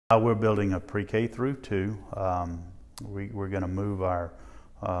We're building a pre-K through 2. We're going to move our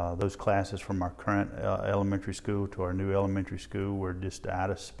those classes from our current elementary school to our new elementary school. We're just out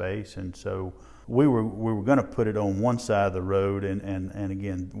of space, and so we were going to put it on one side of the road, and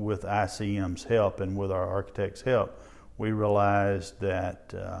again, with ICM's help and with our architect's help, we realized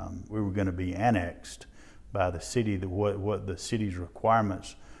that we were going to be annexed by the city. What the city's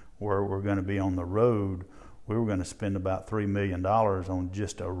requirements were going to be on the road. We were going to spend about $3 million on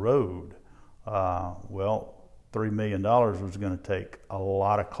just a road. Well, $3 million was going to take a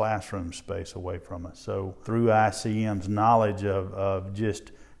lot of classroom space away from us. So through ICM's knowledge of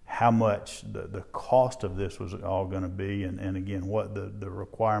just how much the cost of this was all going to be, and again, what the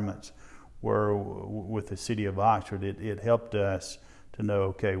requirements were with the city of Oxford, it helped us to know,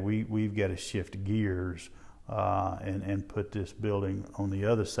 okay, we've got to shift gears and put this building on the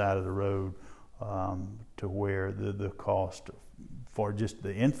other side of the road to where the cost for just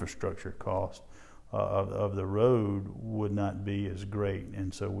the infrastructure cost of the road would not be as great,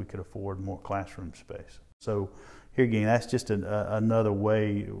 and so we could afford more classroom space. So here again, that's just another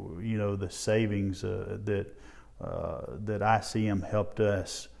way, you know, the savings that ICM helped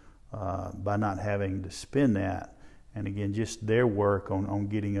us by not having to spend that, and again, just their work on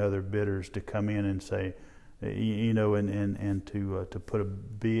getting other bidders to come in and say, you know, and to put a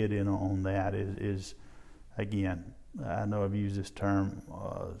bid in on that is again, I know I've used this term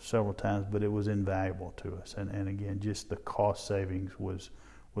several times, but it was invaluable to us. And again, just the cost savings was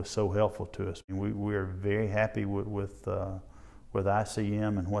so helpful to us. We're very happy with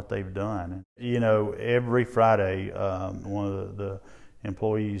ICM and what they've done. You know, every Friday, one of the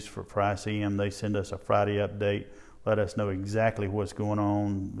employees for ICM, they send us a Friday update, let us know exactly what's going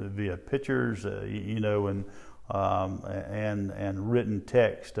on via pictures, you know, and written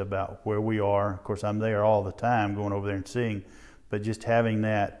text about where we are. Of course, I'm there all the time, going over there and seeing, but just having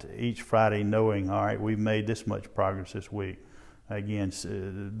that each Friday, knowing, all right, we've made this much progress this week. Again,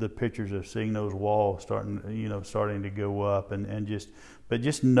 the pictures of seeing those walls starting to go up, and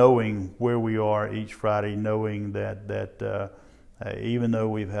just knowing where we are each Friday, knowing that even though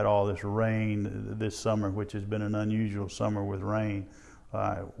we've had all this rain this summer, which has been an unusual summer with rain,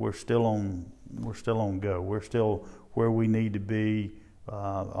 we're still on go. We're still where we need to be.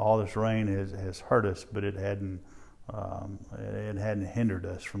 All this rain has hurt us, but it hadn't hindered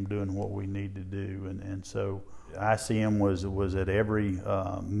us from doing what we need to do. And so ICM was at every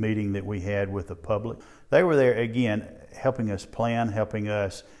meeting that we had with the public. They were there again, helping us plan, helping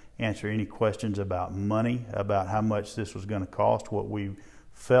us answer any questions about money, about how much this was going to cost, what we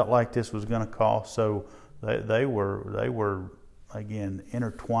felt like this was going to cost. So they were again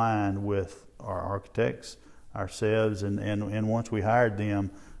intertwined with our architects, ourselves, and once we hired them,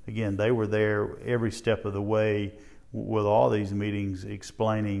 again, they were there every step of the way with all these meetings,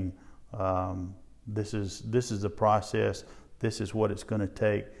 explaining this is the process, this is what it's going to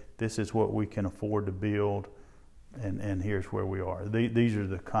take, this is what we can afford to build, and here's where we are. These are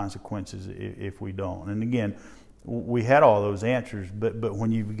the consequences if we don't. And again, we had all those answers, but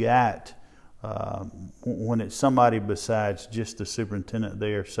when you've got when it's somebody besides just the superintendent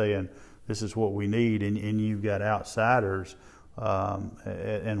there saying this is what we need, and you've got outsiders,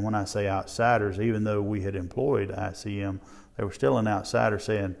 and when I say outsiders, even though we had employed ICM, there was still an outsider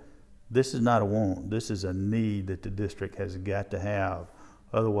saying this is not a want, this is a need that the district has got to have.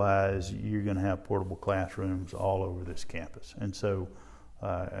 Otherwise, you're going to have portable classrooms all over this campus. And so,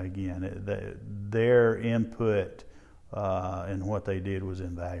 again, their input and what they did was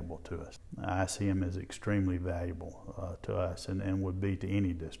invaluable to us. ICM is extremely valuable to us, and would be to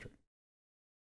any district.